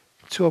used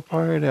to a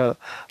partner that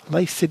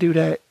likes to do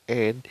that,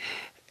 and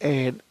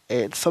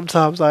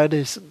sometimes I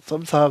this,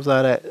 sometimes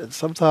I that, and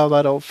sometimes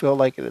I don't feel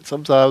like it, and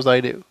sometimes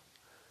I do.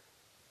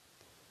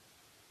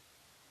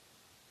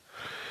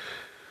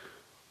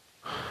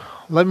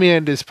 Let me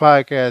end this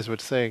podcast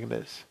with saying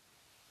this.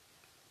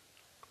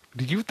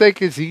 Do you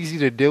think it's easy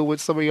to deal with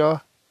some of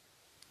y'all?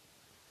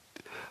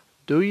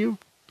 Do you?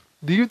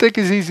 Do you think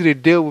it's easy to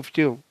deal with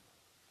you?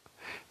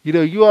 You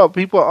know, you all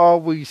people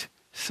always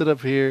sit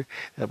up here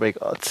and make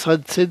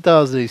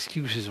 10,000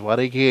 excuses why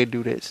they can't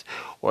do this,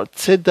 or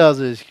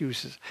 10,000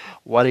 excuses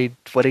why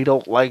they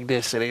don't like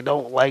this and they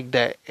don't like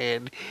that,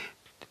 and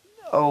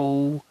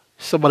oh,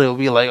 somebody will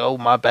be like, oh,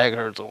 my back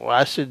hurts, or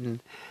I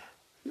shouldn't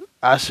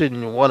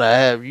want to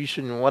have, you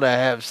shouldn't want to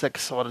have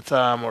sex all the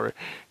time, or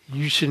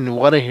you shouldn't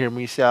want to hear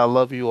me say I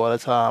love you all the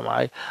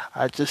time.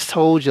 I just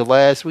told you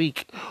last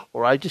week,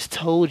 or I just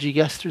told you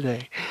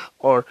yesterday,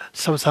 or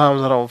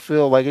sometimes I don't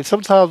feel like it.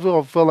 Sometimes we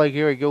don't feel like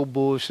hearing your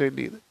bullshit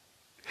either.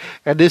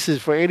 And this is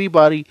for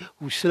anybody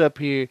who sit up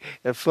here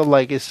and feel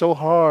like it's so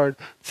hard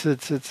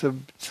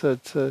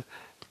to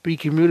be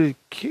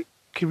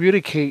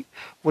communicate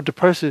with the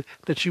person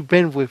that you've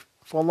been with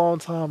for a long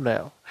time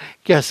now.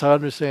 Yes, I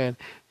understand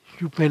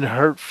you've been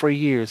hurt for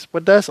years,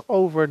 but that's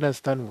over and that's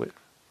done with.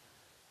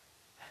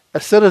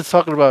 Instead of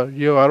talking about,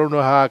 yo, I don't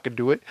know how I can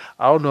do it.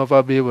 I don't know if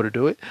I'll be able to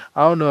do it.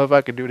 I don't know if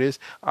I can do this.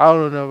 I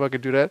don't know if I can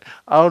do that.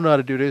 I don't know how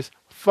to do this.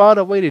 Find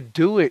a way to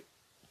do it.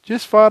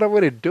 Just find a way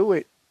to do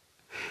it.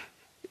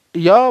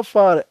 Y'all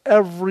find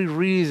every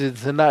reason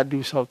to not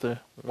do something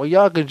when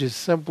y'all can just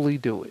simply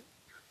do it.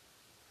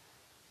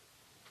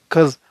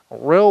 Cause the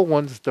real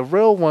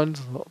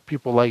ones,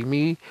 people like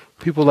me,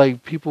 people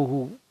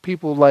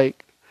like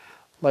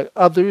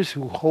others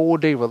who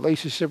hold their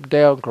relationship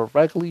down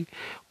correctly,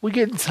 we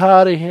getting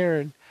tired of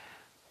hearing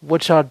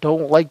what y'all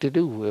don't like to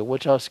do, and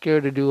what y'all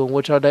scared to do, and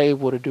what y'all not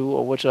able to do,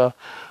 or what y'all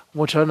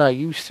not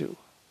used to.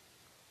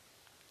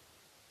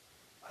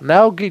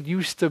 Now get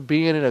used to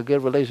being in a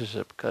good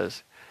relationship,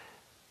 because,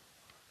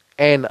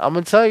 and I'm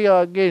gonna tell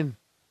y'all again,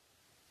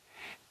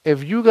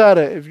 if you got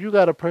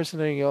a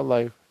person in your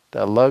life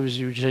that loves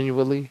you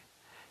genuinely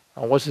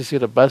and wants to see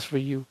the best for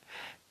you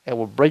and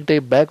will break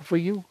their back for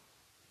you,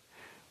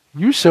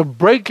 you should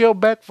break your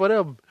back for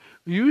them.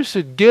 You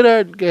should get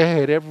out and get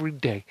ahead every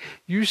day.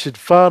 You should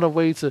find a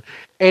way to.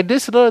 And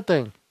this is another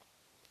thing.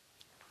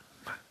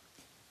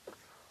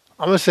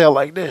 I'm gonna say it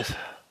like this.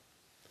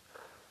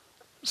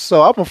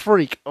 So I'm a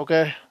freak,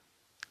 okay?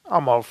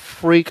 I'm a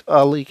freak,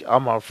 Ali.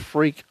 I'm a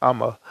freak.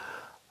 I'm a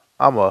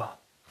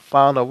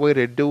find a way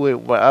to do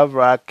it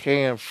wherever I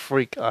can.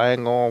 Freak. I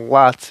ain't gonna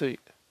lie to you,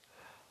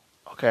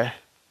 okay?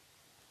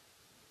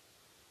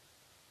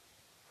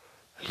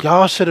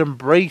 Y'all should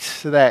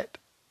embrace that.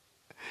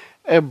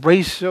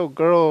 Embrace your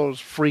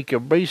girl's freak.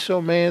 Embrace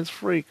your man's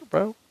freak,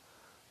 bro.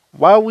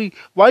 Why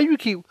you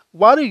keep,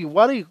 why do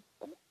you,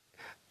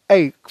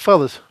 hey,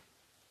 fellas,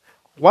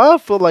 why I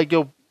feel like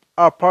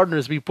our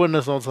partners be putting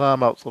us on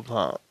timeout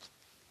sometimes?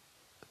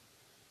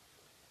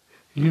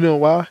 You know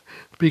why?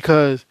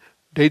 Because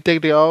they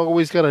think they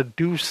always gotta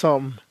do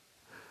something.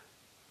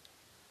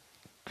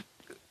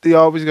 They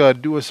always gotta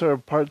do a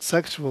certain part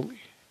sexually.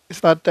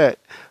 It's not that.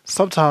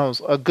 Sometimes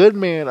a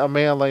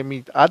man like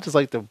me, I just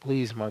like to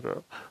please my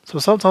girl. So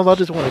sometimes I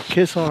just want to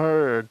kiss on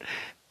her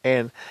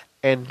and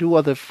and do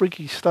other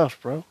freaky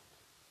stuff, bro.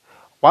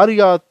 Why do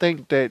y'all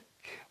think that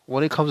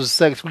when it comes to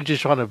sex, we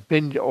just trying to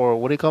bend, or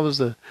when it comes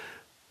to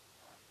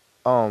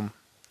um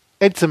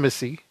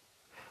intimacy,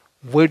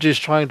 we're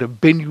just trying to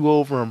bend you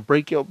over and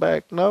break your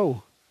back?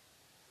 No.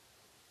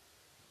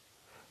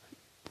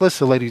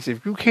 Listen, ladies,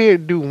 if you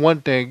can't do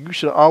one thing, you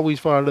should always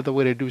find another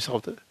way to do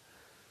something.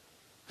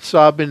 So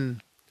I've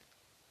been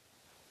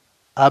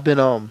I've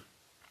been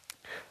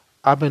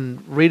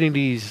reading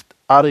these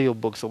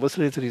audiobooks, or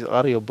listening to these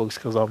audiobooks,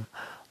 because I'm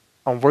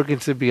working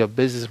to be a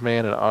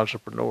businessman and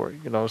entrepreneur.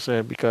 You know what I'm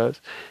saying? Because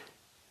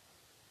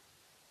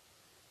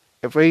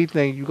if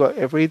anything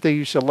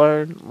you should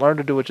learn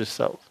to do it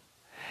yourself.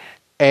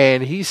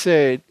 And he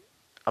said,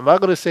 I'm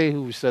not gonna say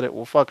who said it.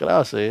 Well, fuck it,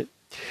 I'll say it.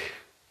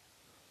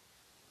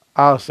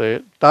 I'll say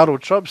it.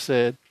 Donald Trump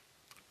said,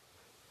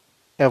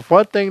 if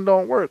one thing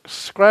don't work,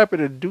 scrap it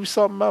and do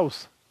something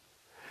else.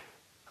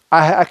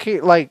 I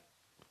can't like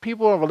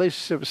people in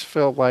relationships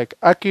feel like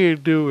I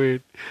can't do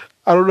it.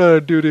 I don't know how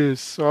to do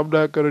this, so I'm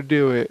not gonna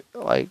do it.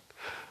 Like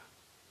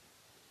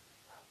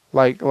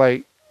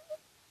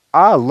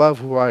I love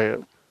who I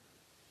am,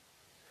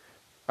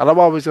 and I'm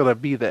always gonna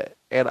be that.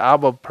 And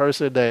I'm a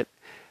person that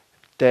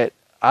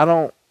I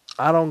don't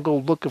I don't go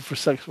looking for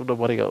sex with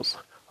nobody else.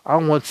 I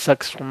want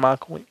sex from my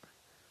queen,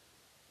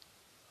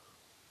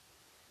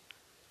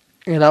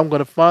 and I'm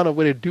gonna find a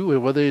way to do it.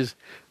 Whether it's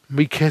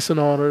me kissing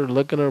on her,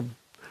 licking her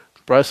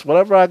breast,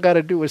 whatever I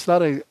gotta do. It's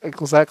not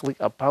exactly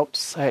about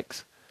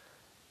sex.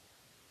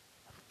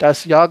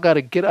 That's y'all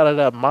gotta get out of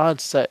that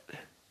mindset.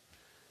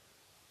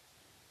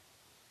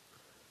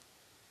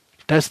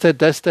 That's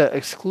that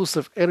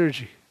exclusive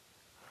energy.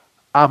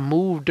 I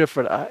move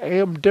different. I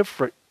am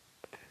different.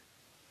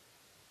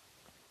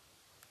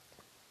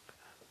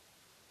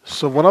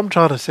 So what I'm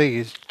trying to say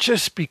is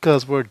just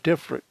because we're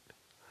different,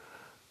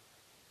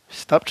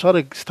 stop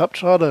trying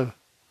to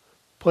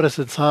put us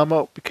in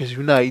timeout because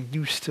you're not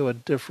used to a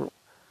different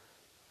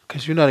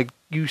because you're not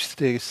used to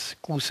the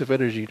exclusive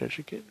energy that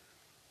you get.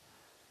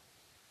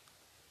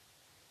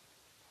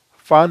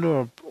 Find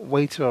a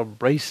way to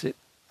embrace it.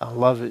 I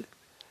love it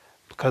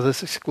because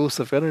this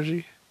exclusive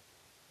energy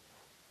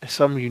is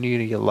something you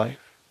need in your life.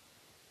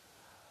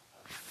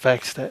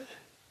 Facts that.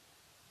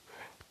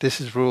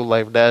 This is Real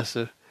Life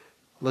NASA.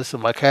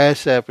 Listen, my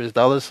cash app is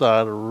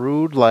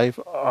 $Rude Life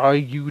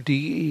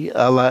RUDELIFE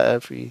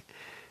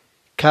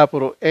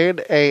capital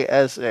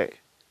NASA.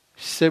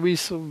 Send me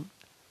some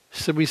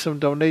send me some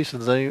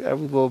donations.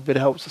 Every little bit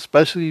helps,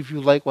 especially if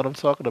you like what I'm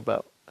talking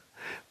about.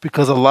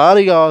 Because a lot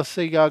of y'all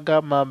say y'all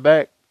got my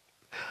back.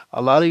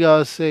 A lot of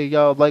y'all say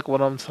y'all like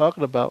what I'm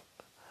talking about.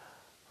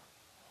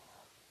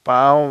 But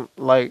I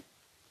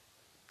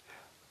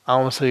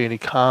don't see any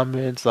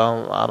comments.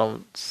 I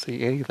don't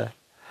see anything.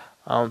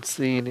 I don't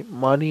see any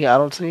money. I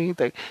don't see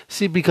anything.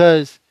 See,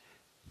 because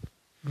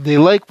they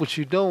like what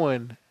you're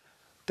doing.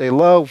 They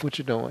love what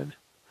you're doing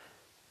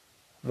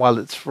while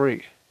it's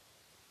free.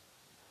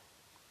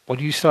 When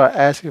you start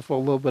asking for a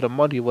little bit of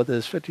money, whether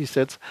it's 50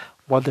 cents,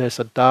 whether it's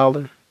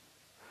 $1,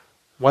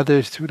 whether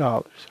it's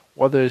 $2,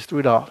 whether it's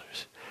 $3,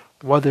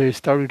 whether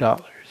it's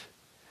 $30,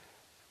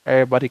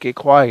 everybody get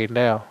quiet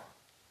now.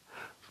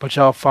 But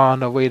y'all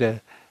find a way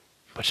to,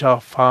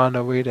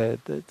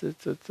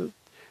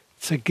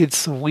 to get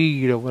some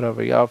weed or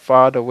whatever. Y'all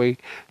find a way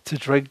to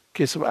drink,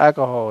 get some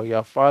alcohol.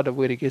 Y'all find a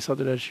way to get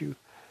something that you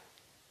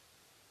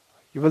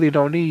really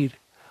don't need,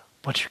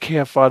 but you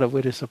can't find a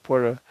way to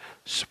support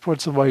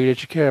somebody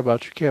that you care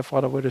about. You can't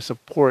find a way to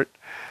support.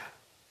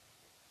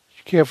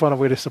 You can't find a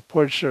way to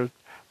support your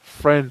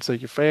friends or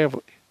your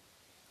family.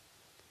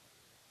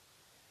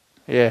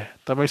 Yeah,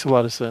 that makes a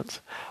lot of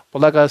sense.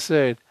 But like I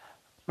said,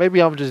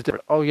 maybe I'm just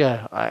different. Oh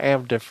yeah, I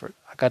am different.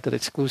 I got that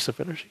exclusive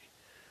energy.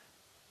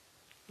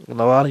 And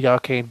a lot of y'all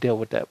can't deal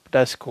with that, but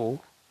that's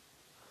cool.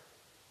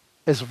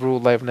 It's Rule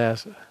Life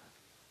NASA.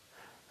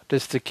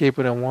 This is the Keep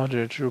It and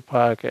Wonder True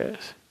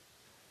podcast.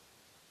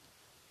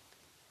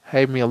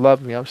 Hate me or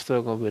love me, I'm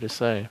still gonna be the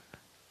same.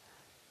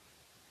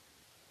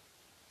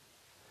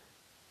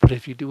 But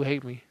if you do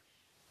hate me,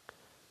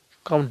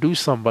 come do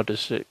something about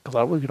this shit, cause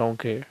I really don't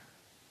care.